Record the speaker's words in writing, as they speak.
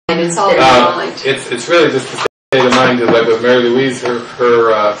It's all in the mind. It's really just the state of mind, like what Mary Louise,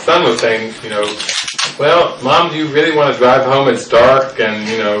 her son was saying, you know, well, Mom, do you really want to drive home? It's dark, and,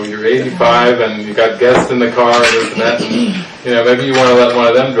 you know, you're 85, and you got guests in the car, and this and that, and, you know, maybe you want to let one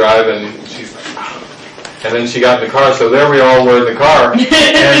of them drive, and she's like, oh. And then she got in the car, so there we all were in the car,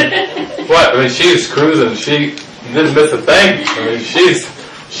 and what? I mean, she's cruising, she didn't miss a thing. I mean, she's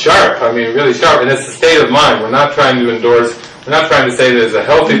sharp, I mean, really sharp, and it's the state of mind. We're not trying to endorse, we're not trying to say there's a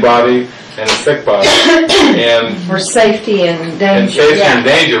healthy body and a sick body. And for safety and danger. And safety and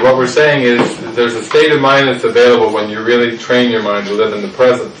danger. What we're saying is there's a state of mind that's available when you really train your mind to live in the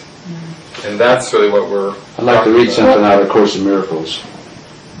present. And that's really what we're I'd like to read something out of A Course in Miracles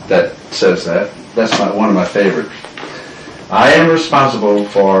that says that. That's one of my favorites. I am responsible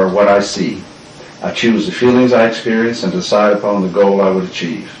for what I see. I choose the feelings I experience and decide upon the goal I would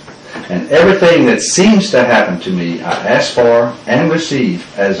achieve. And everything that seems to happen to me, I ask for and receive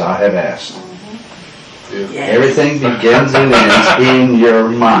as I have asked. Yes. Everything begins and ends in your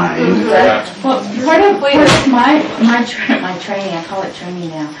mind. Well, part of my training, I call it training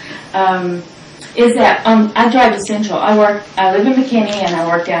now, is that I drive to Central. I live in McKinney and I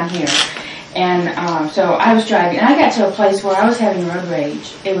work down here. And so I was driving, and I got to a place where I was having road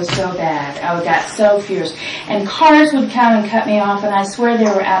rage. It was so bad. I got so furious. And cars would come and cut me off, and I swear they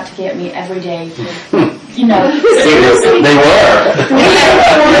were out to get me every day. You know, seriously. They were. 3 or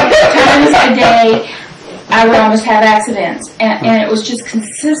 4 times a day, I would almost have accidents. And it was just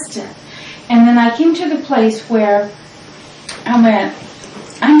consistent. And then I came to the place where I went,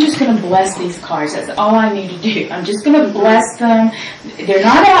 I'm just going to bless these cars. That's all I need to do. I'm just going to bless them. They're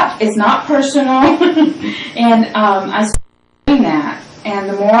not out. It's not personal. And I started doing that. And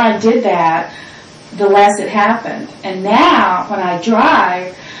the more I did that, the less it happened. And now, when I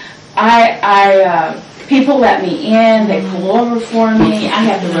drive, people let me in. They pull over for me. I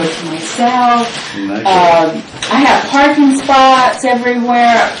have the road to myself. I have parking spots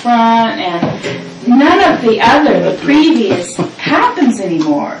everywhere up front, and none of the previous happens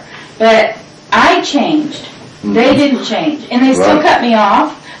anymore. But I changed. They didn't change. And they still cut me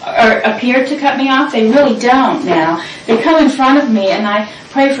off, or appear to cut me off. They really don't now. They come in front of me, and I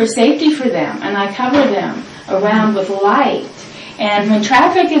pray for safety for them, and I cover them around with light. And when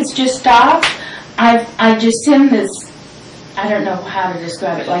traffic is just stopped, I just send this, I don't know how to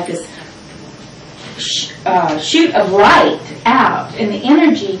describe it, like this shoot of light out, and the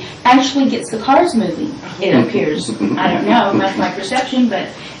energy actually gets the cars moving, it appears. I don't know, that's my perception, but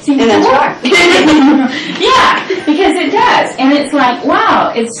it seems to work. Yeah, because it does. And it's like,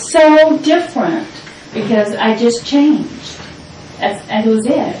 wow, it's so different because I just changed. That was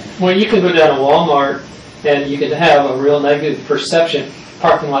it. Well, you can go down to Walmart and you can have a real negative perception.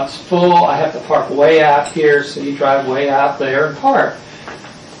 Parking lot's full, I have to park way out here, so you drive way out there and park.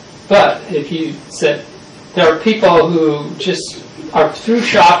 But if you said, there are people who just are through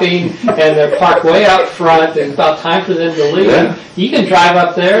shopping and they're parked way out front and it's about time for them to leave, you can drive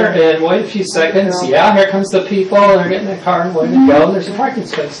up there and wait a few seconds, here comes the people, they're getting in their car and waiting to go, and there's a parking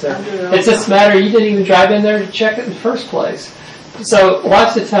space there. It's just a matter, you didn't even drive in there to check it in the first place. So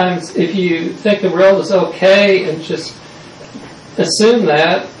lots of times if you think the world is okay and just assume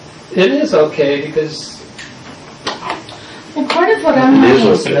that, it is okay because well, part of what I'm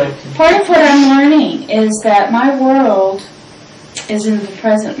learning is that my world is in the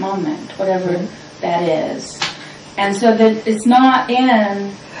present moment, whatever that is, and so that it's not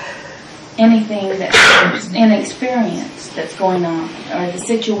in anything that's in experience that's going on, or the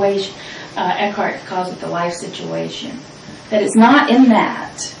situation. Eckhart calls it the life situation. That it's not in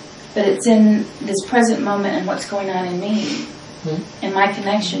that, but it's in this present moment and what's going on in me, and my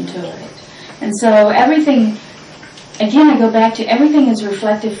connection to it. And so everything. Again, I go back to everything is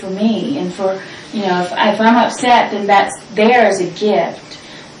reflective for me, and for, if I'm upset, then that's there as a gift,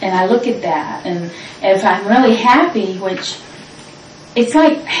 and I look at that, and if I'm really happy, which it's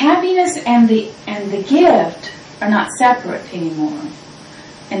like happiness and the gift are not separate anymore,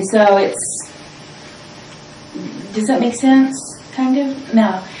 and so it's. Does that make sense? Kind of?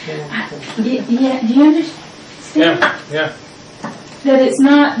 No. Do you understand? Yeah. That it's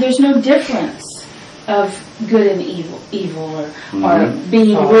not. There's no difference of good and evil, or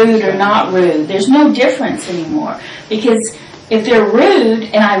being rude or not rude. There's no difference anymore. Because if they're rude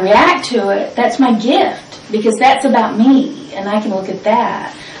and I react to it, that's my gift. Because that's about me. And I can look at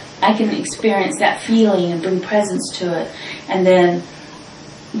that. I can experience that feeling and bring presence to it. And then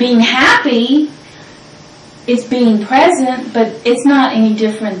being happy is being present, but it's not any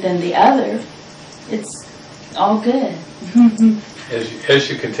different than the other. It's all good. As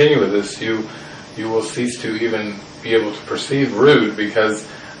you continue with this, you will cease to even be able to perceive rude, because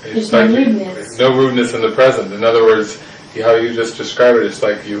it's There's no like rudeness. no rudeness in the present. In other words, how you just described it, it's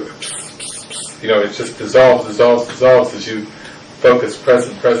like it just dissolves as you focus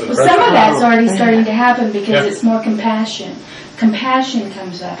present. Well, some of that's already starting to happen because it's more compassion. Compassion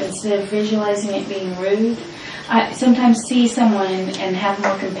comes up instead of visualizing it being rude. I sometimes see someone and have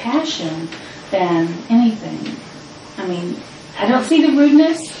more compassion than anything. I mean, I don't see the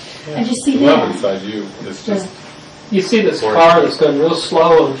rudeness. I just see love that. inside you. It's just You see this car that's going real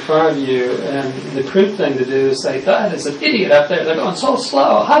slow in front of you, and the prudent thing to do is say, God, there's an idiot up there. They're going so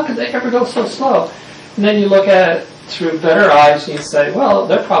slow. How could they ever go so slow? And then you look at it through better eyes, and you say, well,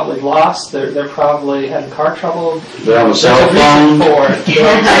 they're probably lost. They're probably having car trouble. They're on the cell phone. For it.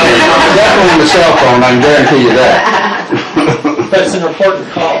 They're definitely on the cell phone, I can guarantee you that. That's an important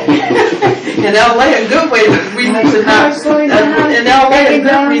call. In LA, a good way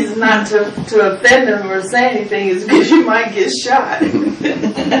not to offend them or say anything is because you might get shot.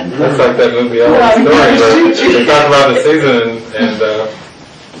 that's like that movie LA Story where they talk about the season and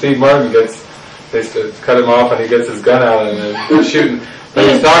Steve Martin they cut him off and he gets his gun out and they're shooting. But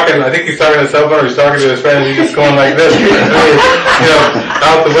he's talking, I think he's talking to his cell phone or he's talking to his friend and he's just going like this,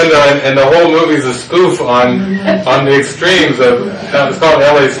 out the window, and the whole movie's a spoof on the extremes of, it's called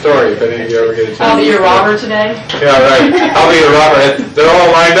LA Story, if any of you ever get a chance. I'll be your robber today. Yeah, right. I'll be your robber. They're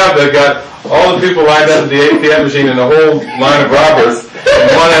all lined up. They've got all the people lined up at the ATM machine and the whole line of robbers. And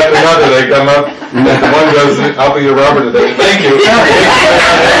one after another, they come up. And one goes, I'll be your robber today. Thank you.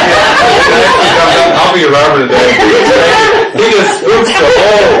 I'll be your robber today. He just spooks the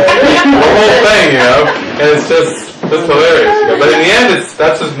whole thing, and it's just hilarious. But in the end,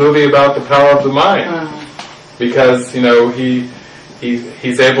 that's his movie about the power of the mind, because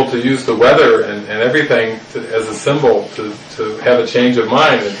he's able to use the weather and everything as a symbol to have a change of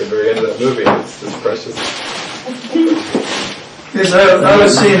mind at the very end of that movie. It's just precious. Yes, I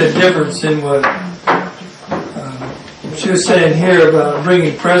was seeing a difference in what she was saying here about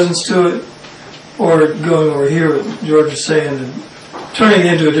bringing presence to it, or going over here what George was saying and turning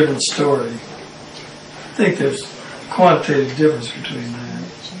it into a different story. I think there's a quantitative difference between that.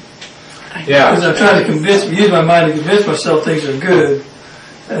 Yeah. Because I'm trying to use my mind to convince myself things are good,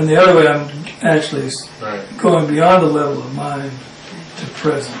 and the other way I'm actually going beyond the level of mind to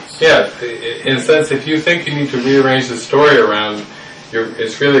presence. Yeah, in a sense, if you think you need to rearrange the story around, you're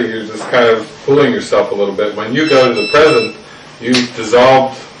just kind of fooling yourself a little bit. When you go to the present, you've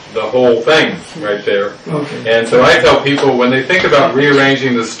dissolved the whole thing right there. Okay. And so I tell people, when they think about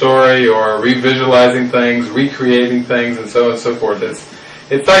rearranging the story or revisualizing things, recreating things, and so on and so forth,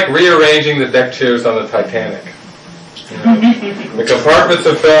 it's like rearranging the deck chairs on the Titanic. The compartments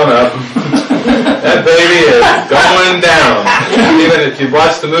are filling up. That baby is going down. Even if you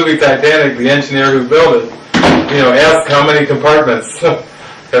watch the movie Titanic, the engineer who built it, asked how many compartments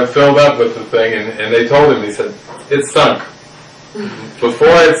have filled up with the thing, and they told him, he said, it's sunk. Before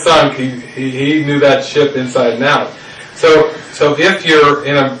it sunk, he knew that ship inside and out. So if you're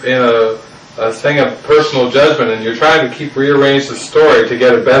in a thing of personal judgment and you're trying to keep rearrange the story to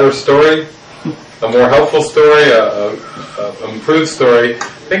get a better story, a more helpful story, an improved story,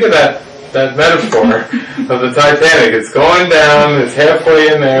 think of that metaphor of the Titanic. It's going down, it's halfway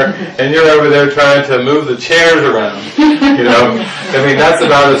in there, and you're over there trying to move the chairs around. I mean, that's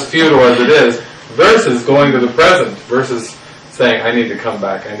about as futile as it is, versus going to the present, versus saying, I need to come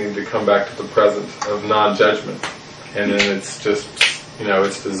back to the present of non-judgment. And then it's just,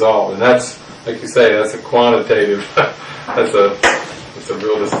 it's dissolved. And that's, like you say, that's a quantitative, that's a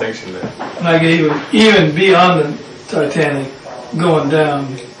real distinction there. Like even beyond the Titanic, going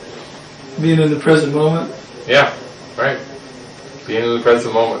down, being in the present moment. Yeah, right. Being in the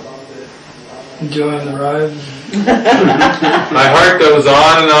present moment. Enjoying the ride. My heart goes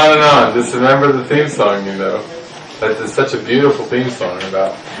on and on and on. Just remember the theme song, That's such a beautiful theme song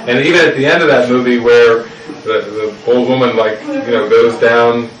about. And even at the end of that movie where the old woman goes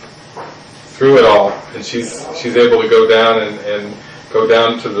down through it all, and she's able to go down and go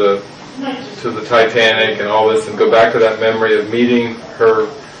down to the Titanic and all this, and go back to that memory of meeting her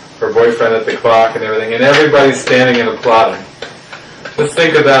boyfriend at the clock and everything, and everybody's standing and applauding. Just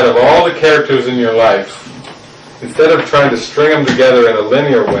think of that, of all the characters in your life. Instead of trying to string them together in a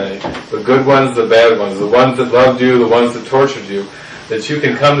linear way, the good ones, the bad ones, the ones that loved you, the ones that tortured you, that you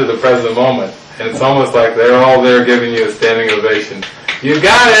can come to the present moment, and it's almost like they're all there giving you a standing ovation. You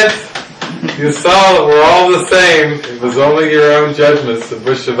got it! You saw that we're all the same. It was only your own judgments of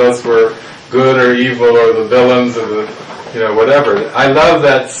which of us were good or evil, or the villains, or the, whatever. I love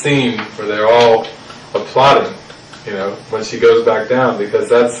that scene where they're all applauding, when she goes back down, because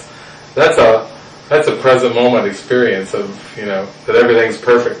that's that's a present moment experience of, you know, that everything's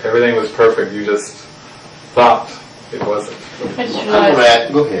perfect. Everything was perfect. You just thought it wasn't. I just I'm realized,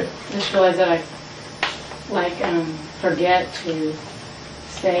 glad. Go ahead. that I forget to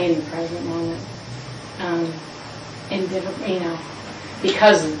stay in the present moment. In different, you know,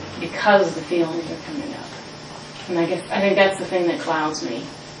 because the feelings are coming up, and I think that's the thing that clouds me.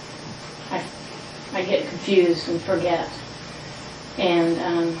 I get confused and forget, and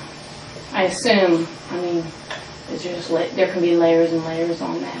I assume. I mean, there's just there can be layers and layers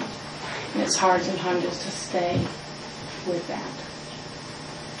on that, and it's hard sometimes just to stay with that.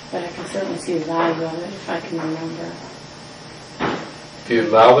 But I can certainly see the value of it if I can remember. If you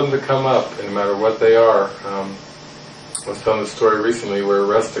allow them to come up, and no matter what they are. I was telling a story recently where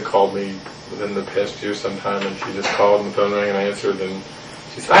Resta called me within the past year sometime, and she just called and the phone rang and I answered, and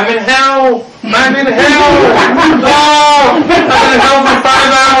she said, "I'm in hell! I'm in hell! Oh! I'm in hell for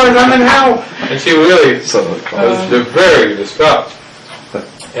 5 hours! I'm in hell!" And she really was very distraught.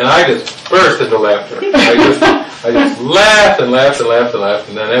 And I just burst into laughter. I just laughed and laughed and laughed and laughed,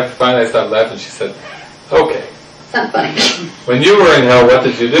 and then after finally I stopped laughing, she said, "Okay. Not funny. When you were in hell, what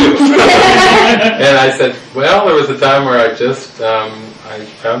did you do?" And I said, "Well, there was a time where I just, I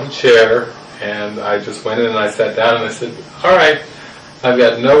found a chair, and I just went in and I sat down and I said, all right, I've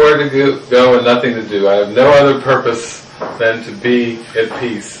got nowhere to go and nothing to do. I have no other purpose than to be at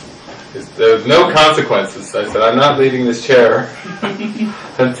peace. There's no consequences." I said, "I'm not leaving this chair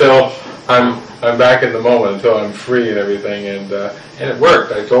until I'm back in the moment, until I'm free and everything." And it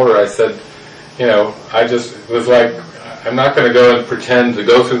worked. I told her, I said, you know, I just was like, I'm not going to go and pretend to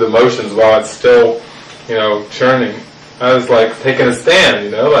go through the motions while it's still, you know, churning. I was like taking a stand,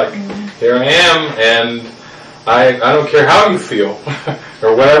 you know, like here I am, and I don't care how you feel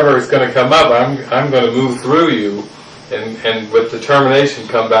or whatever is going to come up. I'm going to move through you, and with determination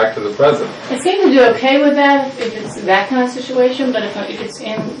come back to the present. I seem to do okay with that if it's that kind of situation, but if it's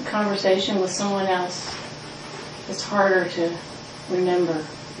in conversation with someone else, it's harder to remember.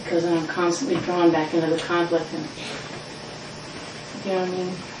 Because then I'm constantly drawn back into the conflict. And, you know what I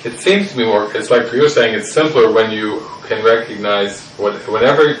mean? It seems to me more, it's like you're saying, it's simpler when you can recognize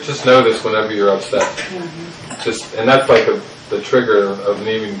whenever, just notice whenever you're upset. Mm-hmm. And that's like the trigger of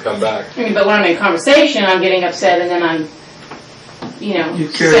needing to come back. I mean, but when I'm in conversation, I'm getting upset and then I'm, you know,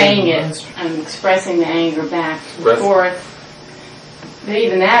 saying it. I'm expressing the anger back and forth. But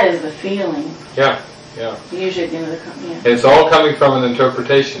even that is the feeling. Yeah. Yeah. Usually at the end of the And it's all coming from an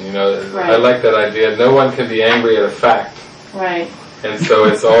interpretation, you know. Right. I like that idea. No one can be angry at a fact. Right. And so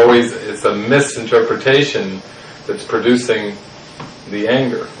it's a misinterpretation that's producing the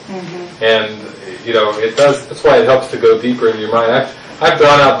anger. Mm-hmm. And, you know, that's why it helps to go deeper in your mind. I've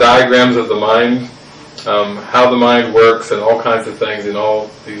drawn out diagrams of the mind, how the mind works and all kinds of things and all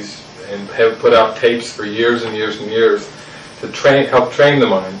these, and have put out tapes for years and years and years to help train the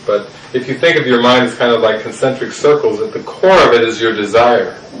mind. But if you think of your mind as kind of like concentric circles, at the core of it is your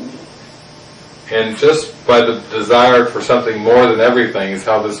desire. And just by the desire for something more than everything is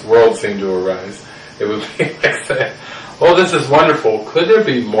how this world seemed to arise. It would be like saying, oh, this is wonderful. Could there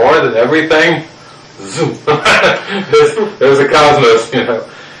be more than everything? Zoom. There's a cosmos, you know.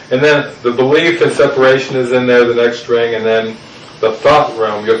 And then the belief in separation is in there, the next string, and then the thought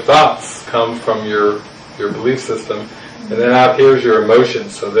realm. Your thoughts come from your belief system. And then out here is your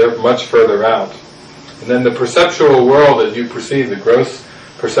emotions, so they're much further out. And then the perceptual world that you perceive, the gross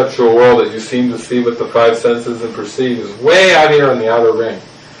perceptual world that you seem to see with the five senses and perceive, is way out here on the outer ring.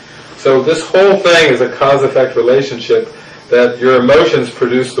 So this whole thing is a cause-effect relationship that your emotions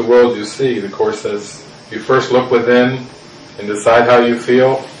produce the world you see. The Course says you first look within and decide how you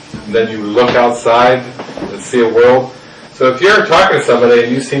feel, and then you look outside and see a world. So if you're talking to somebody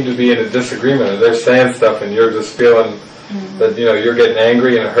and you seem to be in a disagreement, or they're saying stuff and you're just feeling that, you know, you're getting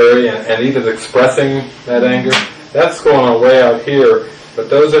angry in a hurry and even expressing that anger, that's going on way out here. But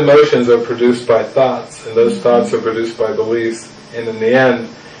those emotions are produced by thoughts, and those thoughts are produced by beliefs, and in the end,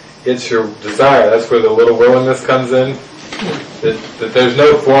 it's your desire. That's where the little willingness comes in. That there's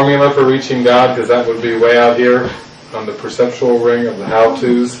no formula for reaching God, because that would be way out here on the perceptual ring of the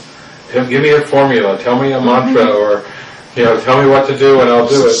how-tos. Give me a formula, tell me a mantra, or, you know, tell me what to do and I'll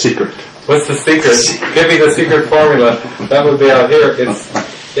do it. Secret. What's the secret? Give me the secret formula. That would be out here.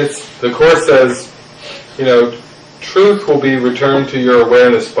 It's the Course says, you know, truth will be returned to your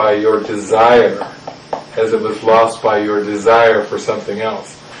awareness by your desire, as it was lost by your desire for something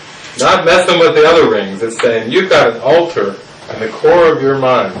else. Not messing with the other rings. It's saying you've got an altar in the core of your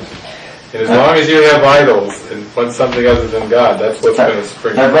mind. And as long as you have idols and want something other than God, that's what's going to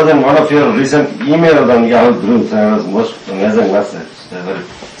spring. That was in one of your recent emails on Yahoo groups. There was most amazing message. They were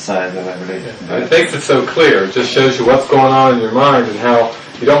side that I really It makes it so clear. It just shows you what's going on in your mind and how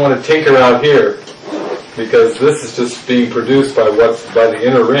you don't want to tinker out here, because this is just being produced by the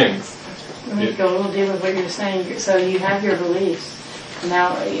inner rings. Let me go a little deeper with what you're saying. So you have your beliefs.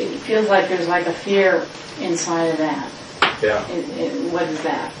 Now it feels like there's like a fear inside of that. Yeah. What is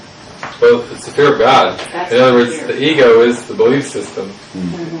that? Well, it's the fear of God. That's In other words, fear. the ego is the belief system,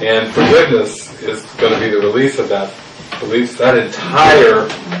 and forgiveness is going to be the release of that belief, that entire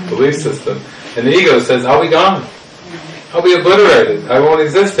belief system. And the ego says, "I'll be gone. I'll be obliterated. I won't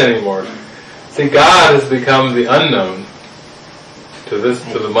exist anymore." See, God has become the unknown to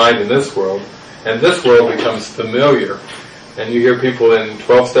the mind in this world, and this world becomes familiar. And you hear people in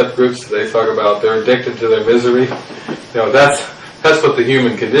 12-step groups, they talk about they're addicted to their misery. That's what the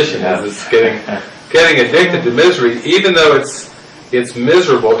human condition is. It's getting addicted to misery, even though it's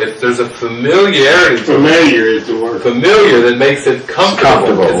miserable. There's a familiarity to it. Familiar is the word. Familiar that makes it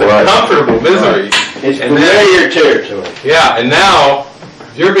comfortable. It's right. a comfortable misery. Right. It's And familiar territory. Yeah, and now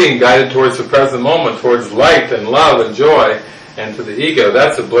you're being guided towards the present moment, towards light and love and joy, and to the ego,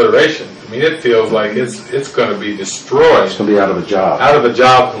 that's obliteration. I mean, it feels like it's going to be destroyed. It's going to be out of a job. Out of a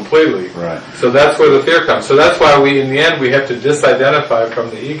job completely. Right. So that's where the fear comes. So that's why in the end, we have to disidentify from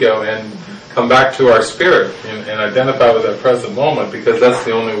the ego and come back to our spirit and identify with that present moment, because that's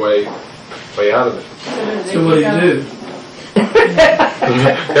the only way out of it. So what do you do?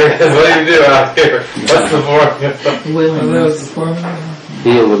 There it is. What do you do out here? What's the formula? Well, that was the formula.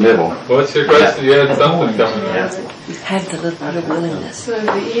 Heal the middle. What's your question? You had something coming up. Have the little bit of willingness. So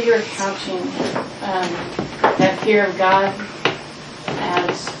the ego is couching that fear of God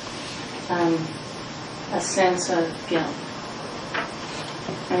as a sense of guilt.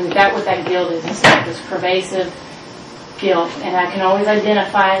 I mean, what that guilt is. It's like this pervasive guilt, and I can always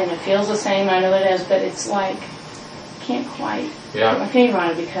identify it, and it feels the same. I know it is, but it's like I can't quite put my finger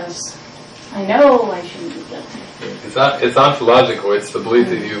on it, because I know I shouldn't be guilty. It's ontological. It's the belief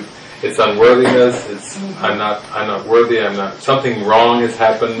that it's unworthiness. It's I'm not worthy. Something wrong has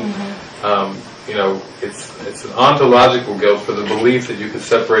happened. It's an ontological guilt for the belief that you could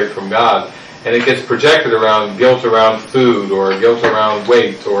separate from God, and it gets projected around guilt around food, or guilt around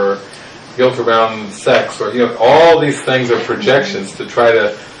weight, or guilt around sex, or all these things are projections to try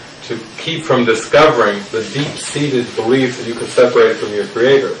to keep from discovering the deep-seated belief that you could separate from your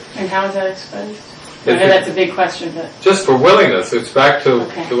Creator. And how is that exposed? I know that's a big question, but Just for willingness, it's back to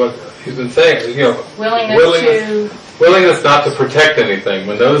what he's been saying. Willingness not to protect anything.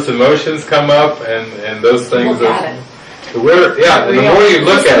 When those emotions come up and those things, look at it. the more you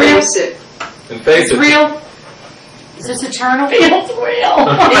look at it and face It's it, real. Is this eternal? Feels real.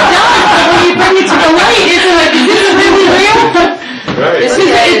 It does. When you bring it to the light, isn't it? Is this really real? right?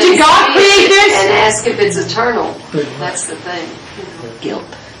 Did God create this? And ask if it's eternal. That's the thing. Guilt.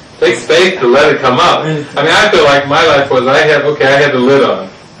 It takes faith to let it come up. I mean, I feel like my life was I had the lid on,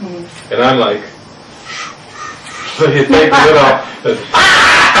 and I'm like, so you take the lid off.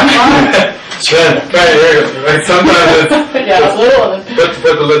 Then, right, sometimes it's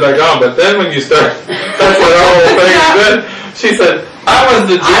put the lid back on, but then when you start, that's what the whole thing is good. She said, I was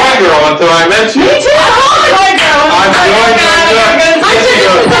the joy girl until I met you. Me too. I'm joy girl. I just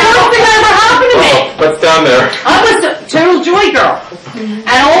don't think that ever happened to me. What's down there? I was a total joy girl.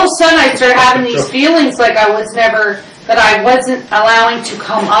 And all of a sudden I started having these feelings like that I wasn't allowing to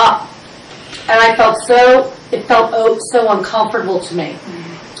come up. And it felt so uncomfortable to me.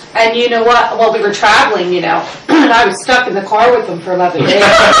 And you know what? Well, we were traveling, and I was stuck in the car with them for 11 days. And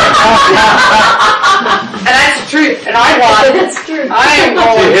that's the truth. And I was. That's true. I am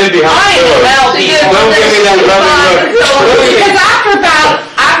going. She hid behind Don't give me that loving look. Because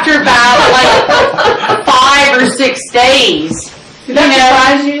after about like 5 or 6 days, Did that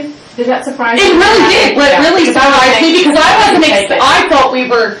surprise you? Did that surprise you? it really did. But it really surprised me because I wasn't. I thought we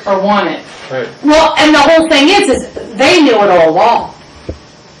were. Or want it. Right. Well, and the whole thing is they knew it all along.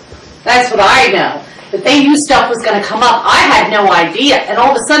 That's what I know. But they knew stuff was going to come up. I had no idea. And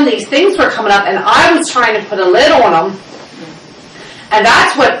all of a sudden these things were coming up and I was trying to put a lid on them. And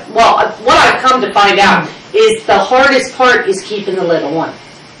that's what I've come to find out is the hardest part is keeping the lid on.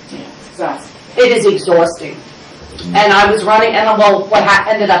 Exhausting. It is exhausting. And I was running, and what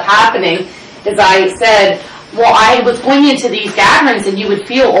ended up happening is I said, I was going into these gatherings and you would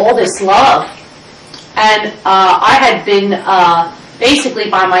feel all this love. And I had been basically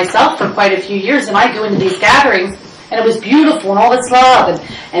by myself for quite a few years, and I'd go into these gatherings, and it was beautiful, and all this love,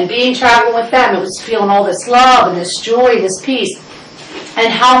 and being traveling with them, it was feeling all this love, and this joy, this peace,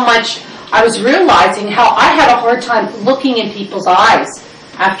 and how much I was realizing how I had a hard time looking in people's eyes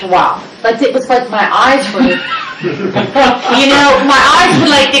after a while. Like it was like my eyes were You know, my eyes were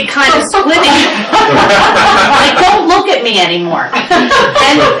like, it kind of splitting. Like, don't look at me anymore.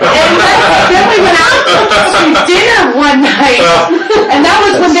 And then we went out to dinner one night, and that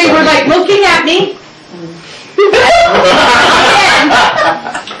was when they were like looking at me. And,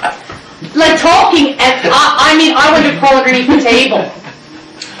 like talking, and I mean, I went to crawl underneath the table.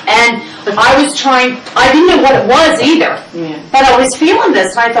 And I was trying, I didn't know what it was either. Yeah. But I was feeling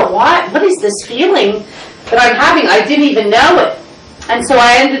this, and I thought, what is this feeling that I'm having? I didn't even know it. And so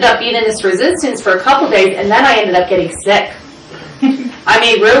I ended up being in this resistance for a couple of days, and then I ended up getting sick. I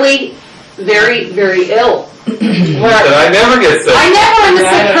mean, really very, very ill. I never get sick. I never am a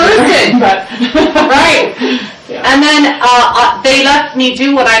sick person. Right. And then they let me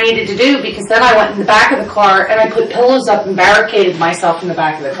do what I needed to do, because then I went in the back of the car and I put pillows up and barricaded myself in the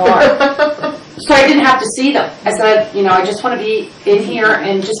back of the car. So I didn't have to see them. I said, you know, I just want to be in here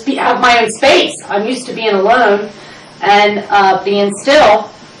and just have my own space. I'm used to being alone and being still.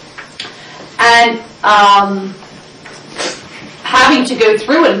 And having to go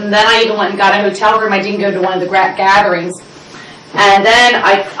through it. And then I even went and got a hotel room. I didn't go to one of the gatherings. And then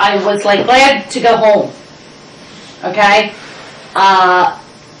I was like glad to go home. Okay,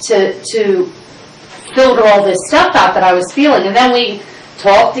 to filter all this stuff out that I was feeling. And then we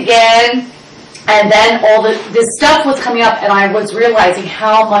talked again, and then all this stuff was coming up, and I was realizing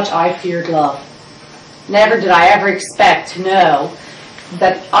how much I feared love. Never did I ever expect to know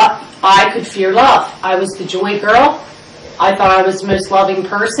that I could fear love. I was the joy girl. I thought I was the most loving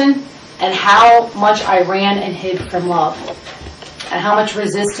person, and how much I ran and hid from love, and how much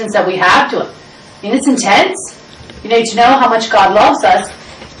resistance that we have to it. I mean, it's intense. You know, to know how much God loves us,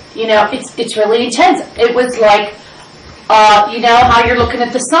 you know, it's really intense. It was like, you know, how you're looking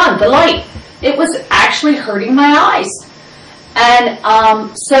at the sun, the light. It was actually hurting my eyes. And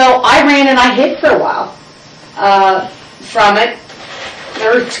so I ran and I hid for a while from it.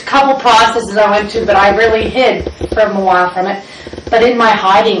 There were a couple processes I went to, but I really hid for a while from it. But in my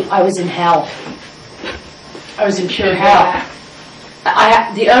hiding, I was in hell. I was in pure hell.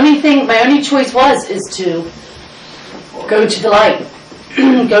 The only thing, my only choice is to go to the light,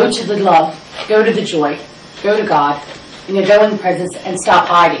 go to the love, go to the joy, go to God, you know, go in the presence and stop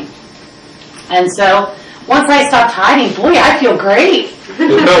hiding. And so once I stopped hiding, boy, I feel great. You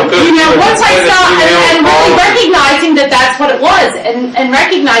know, once I stopped and really recognizing that that's what it was, and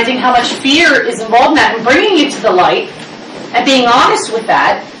recognizing how much fear is involved in that, and bringing it to the light, and being honest with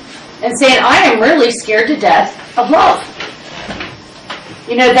that, and saying, I am really scared to death of love.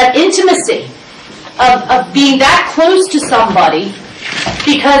 You know, that intimacy of being that close to somebody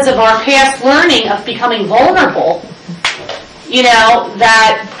because of our past learning of becoming vulnerable, you know,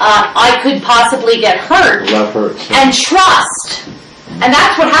 that I could possibly get hurt. Love hurts. And trust. And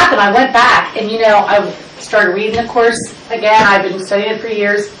that's what happened. I went back and, you know, I started reading the course again. I've been studying it for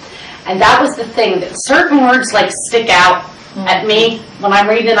years. And that was the thing, that certain words like stick out at me when I'm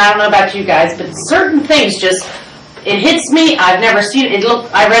reading. I don't know about you guys, but certain things just, it hits me. I've never seen it.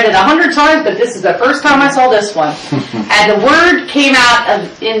 I read it 100 times, but this is the first time I saw this one. And the word came out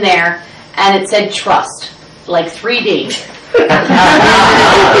in there, and it said trust, like 3D.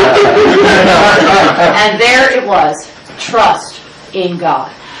 And there it was, trust in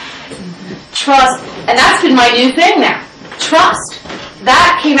God. Trust, and that's been my new thing now. Trust.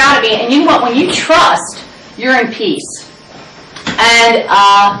 That came out of me, and you know what? When you trust, you're in peace. And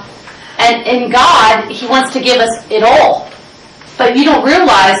in God, He wants to give us it all. But you don't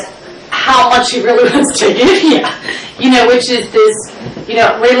realize how much He really wants to give you. You know, which is this, you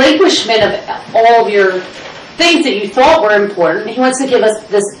know, relinquishment of all of your things that you thought were important. He wants to give us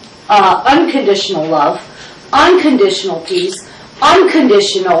this unconditional love, unconditional peace,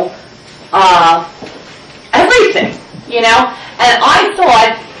 unconditional everything, you know. And I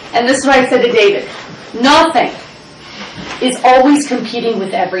thought, and this is what I said to David, nothing is always competing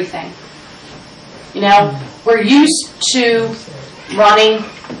with everything. You know, we're used to running,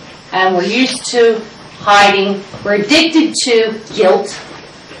 and we're used to hiding. We're addicted to guilt.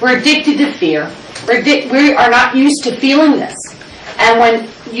 We're addicted to fear. We are not used to feeling this. And when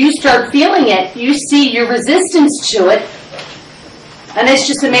you start feeling it, you see your resistance to it, and it's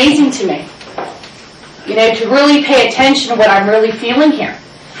just amazing to me. You know, to really pay attention to what I'm really feeling here.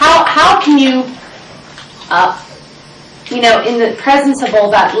 How can you, you know, in the presence of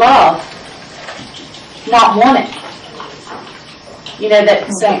all that love, not want it? You know,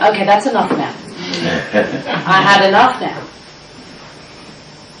 that saying, okay, that's enough now. I had enough now.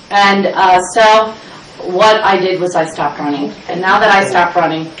 And so what I did was I stopped running. And now that I stopped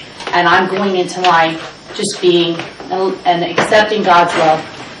running, and I'm going into life just being and accepting God's love,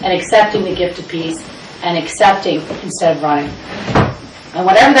 and accepting the gift of peace, and accepting instead of running. And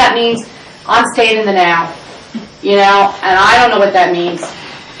whatever that means, I'm staying in the now, you know, and I don't know what that means,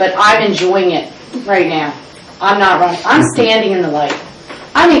 but I'm enjoying it right now. I'm not running. I'm standing in the light.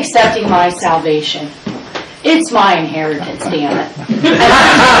 I'm accepting my salvation. It's my inheritance, damn it. Hey,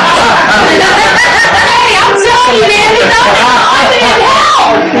 I'm telling you, man, I'm in hell.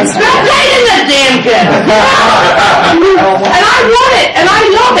 It's not right in that damn good. And I want it, and I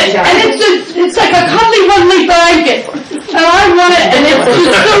love it, and it's like a cuddly, lovely blanket. And I want it, and it's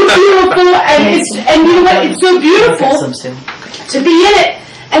just so beautiful, and you know what? It's so beautiful to be in it,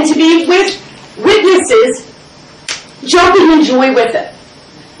 and to be with witnesses, jumping in joy with it.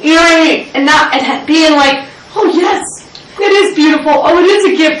 You know what I mean? And being like, oh yes, it is beautiful. Oh, it is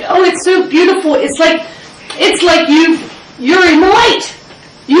a gift. Oh, it's so beautiful. It's like you're in the light.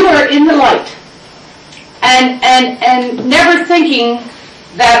 You are in the light. And never thinking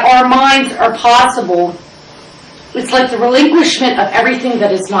that our minds are possible. It's like the relinquishment of everything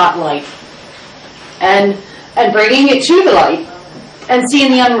that is not light. And bringing it to the light. And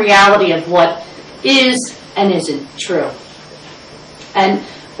seeing the unreality of what is and isn't true. And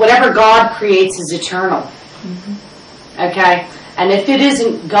whatever God creates is eternal. Okay? And if it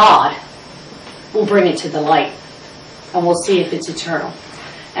isn't God, we'll bring it to the light. And we'll see if it's eternal.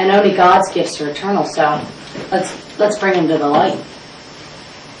 And only God's gifts are eternal, so let's bring them to the light.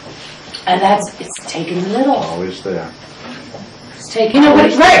 And it's taking the little. Always there. It's taking it.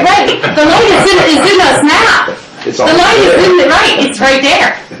 Right. The light is in us now. It's the light is in the right. It's right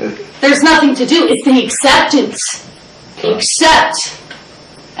there. There's nothing to do. It's the acceptance. Accept.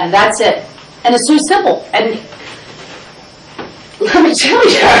 And that's it. And it's so simple. And let me tell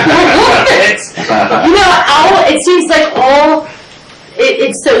you, I love it. You know, it seems like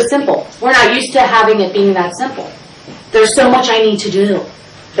it's so simple. We're not used to having it being that simple. There's so much I need to do.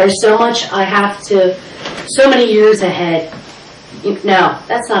 There's so much I have to, so many years ahead. No,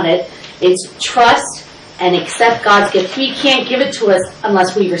 that's not it. It's trust and accept God's gift. He can't give it to us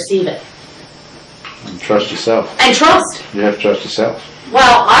unless we receive it. And trust yourself. And trust. You have to trust yourself.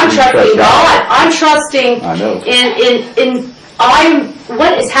 Well, I'm trusting God. I'm trusting I know.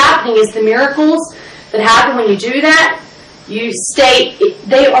 What is happening is the miracles that happen when you do that,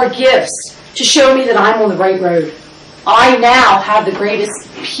 they are gifts to show me that I'm on the right road. I now have the greatest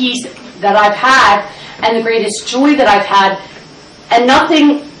peace that I've had and the greatest joy that I've had, and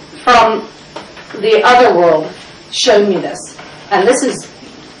nothing from the other world showed me this. And this is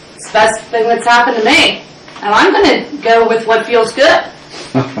the best thing that's happened to me. And I'm going to go with what feels good.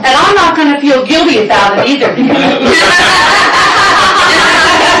 And I'm not going to feel guilty about it either.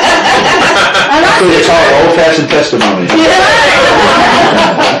 So it's all old-fashioned testimony.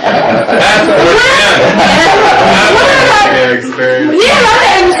 Experience.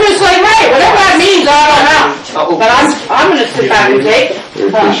 Yeah, and it's just like, right, whatever that means, I don't know. But I'm going to sit back and take it. We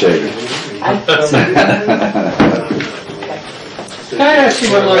appreciate it. Can I ask you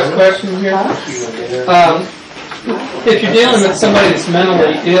one last question here? If you're dealing with somebody that's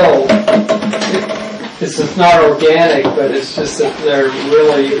mentally ill, this is not organic, but it's just that they're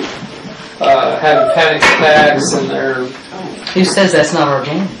really having panic attacks and they're... Who says that's not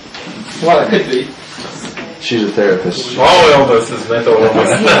organic? Well, it could be. She's a therapist. All illness is mental illness.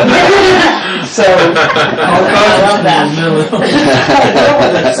 So, I love that.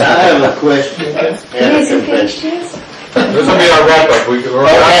 I have a question. And a confession. This will be our wrap-up. Well,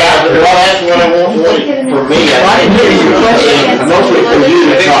 that's what I want for me. I didn't hear your question. Mostly for you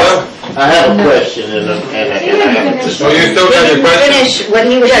to talk. I have a question, and I have to... Oh, you still got your question? Finish what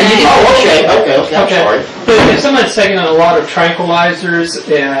he was saying. Oh, okay, I'm sorry. If someone's taking a lot of tranquilizers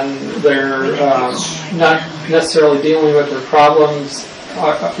and they're not necessarily dealing with their problems,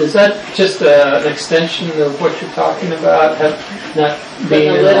 is that just an extension of what you're talking about, not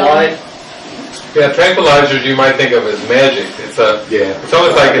being in the light? Yeah, tranquilizers you might think of as magic. It's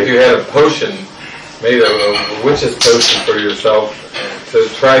almost like if you had a potion, made a witch's potion for yourself to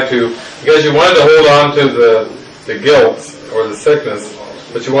try to, because you wanted to hold on to the guilt or the sickness,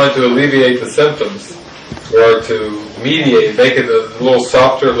 but you wanted to alleviate the symptoms or to mediate, make it a little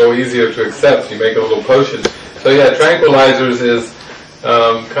softer, a little easier to accept. You make a little potion. So yeah, tranquilizers is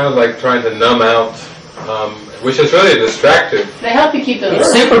kind of like trying to numb out, which is really a distractive. They help you keep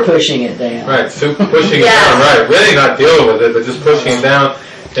It's super pushing it down. Right, pushing it down, right. Really not dealing with it, but just pushing it down.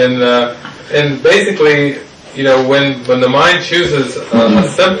 And basically, you know, when the mind chooses a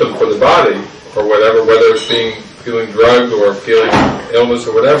symptom for the body, or whatever, whether it's feeling drugged or feeling illness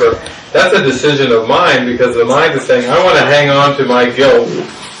or whatever, that's a decision of mind, because the mind is saying, I want to hang on to my guilt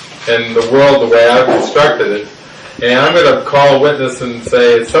and the world the way I've constructed it. and I'm going to call a witness and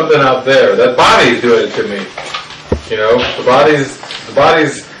say it's something out there. That body's doing it to me. You know, the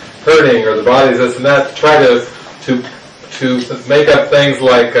body's hurting, or the body's this and that. Try to make up things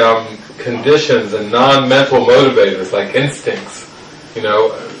like conditions and non-mental motivators, like instincts. You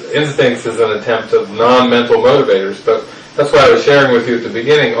know, instincts is an attempt of non-mental motivators, but that's why I was sharing with you at the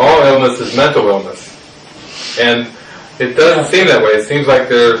beginning. All illness is mental illness, and it doesn't seem that way. It seems like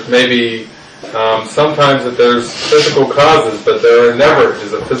there's maybe sometimes that there's physical causes, but there never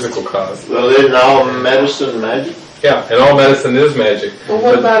is a physical cause. Well, isn't all medicine magic? Yeah, and all medicine is magic. Well,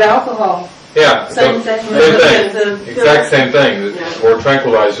 what about alcohol? Yeah, Same thing. Same thing. Exact same thing, or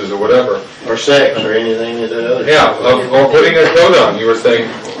tranquilizers or whatever. Or sex, or anything that other. Yeah, or putting a coat on. You were saying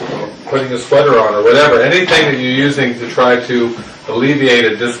putting a sweater on or whatever. Anything that you're using to try to alleviate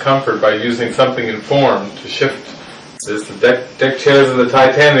a discomfort by using something in form to shift. There's the deck chairs of the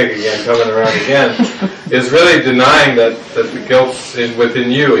Titanic again, coming around again, is really denying that the guilt's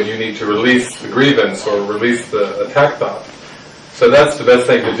within you, and you need to release the grievance or release the attack thought. So that's the best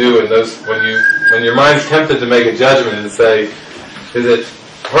thing to do in those, when your mind's tempted to make a judgment and say, is it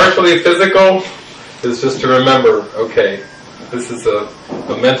partially physical? It's just to remember, okay, this is a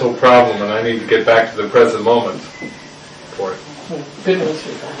mental problem, and I need to get back to the present moment for it.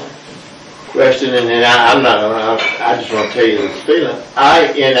 Question, and then I just want to tell you this feeling.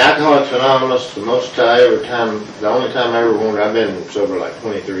 In Alcoholics Anonymous, the only time I ever wanted, I've been sober like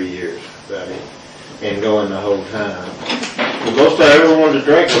 23 years, about it, and going the whole time. The most I ever wanted to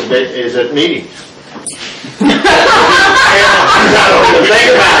drink is at meetings. I don't even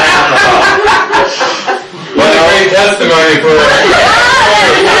think about alcohol. What a great testimony for it.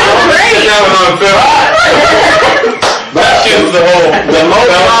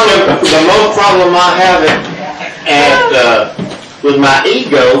 The most problem I have with my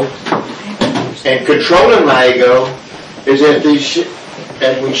ego and controlling my ego is at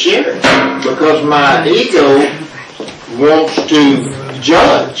we share, because my ego wants to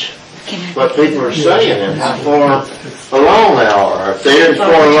judge what people are saying and how far along they are. Or if they're as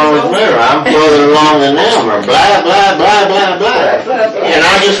far along as me, or I'm further along than them, or blah, blah, blah, blah, blah. And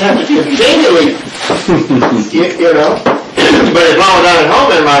I just have to continually, you know. But as long as I'm at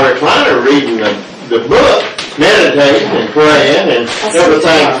home in my recliner reading the book, meditating and praying, and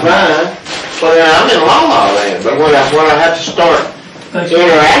everything's fine, well, then I'm in la-la land. But when I have to start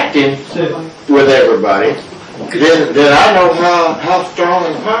interacting with everybody, then I know how strong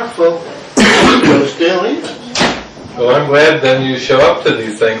and powerful ego still is. Well, I'm glad then you show up to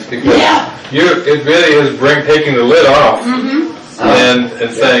these things, because it really is taking the lid off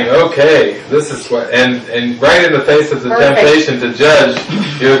and saying, okay, this is what, and right in the face of the temptation to judge,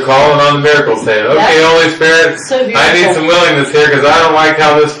 you're calling on the miracle, saying, okay, Holy Spirit, I need some willingness here, because I don't like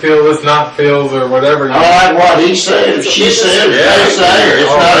how this feels, this not feels, or whatever. I like what he said, or she said, or they say, or it's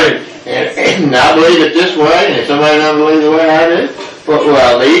not. And I believe it this way, and if somebody doesn't believe the way I do,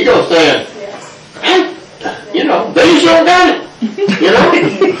 well, the ego's saying, hey, you know, they just don't got it, you know?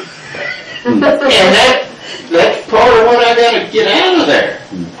 And that's part of what I got to get out of there.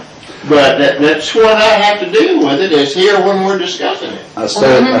 But that's what I have to do with it, is here when we're discussing it. I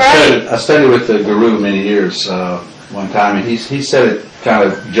studied with the guru many years one time, and he said it kind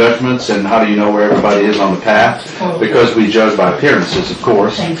of judgments and how do you know where everybody is on the path, because we judge by appearances, of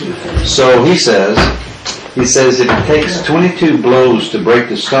course. So he says if it takes 22 blows to break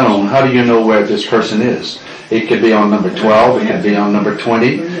the stone, how do you know where this person is? It could be on number 12, it could be on number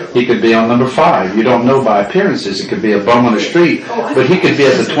 20, he could be on number 5. You don't know by appearances. It could be a bum on the street, but he could be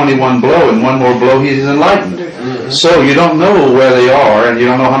at the 21 blow, and one more blow he's enlightened. So you don't know where they are, and you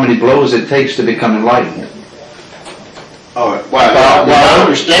don't know how many blows it takes to become enlightened. Oh, well, I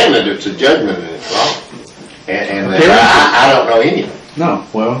understand that it's a judgment and it's wrong. And I don't know anything. No,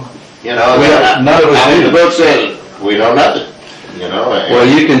 well, you know, none of us do. The book says we know nothing. You know. Well,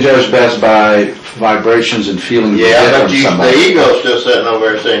 you can judge best by vibrations and feelings. Yeah, but the ego's still sitting over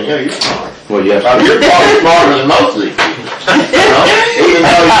there saying, "Yeah, you're smart." Well, yes. You're probably smarter than most of these people. You know, even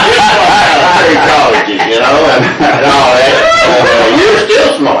though you just walked out of 3 colleges, you know, and all that, you're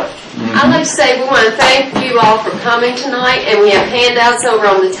still smart. I'd like to say we want to thank you all for coming tonight, and we have handouts over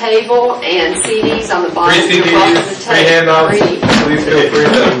on the table and CDs on the bottom. Free CDs, free handouts. Please feel free to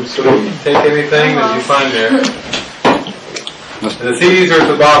take anything that you find there. And the CDs are at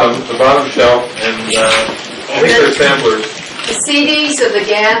the bottom shelf, and I think they're samplers. The CDs of the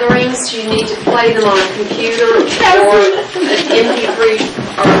gatherings, you need to play them on a computer or an MP3,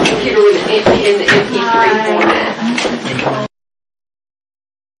 or a computer in the MP3 format.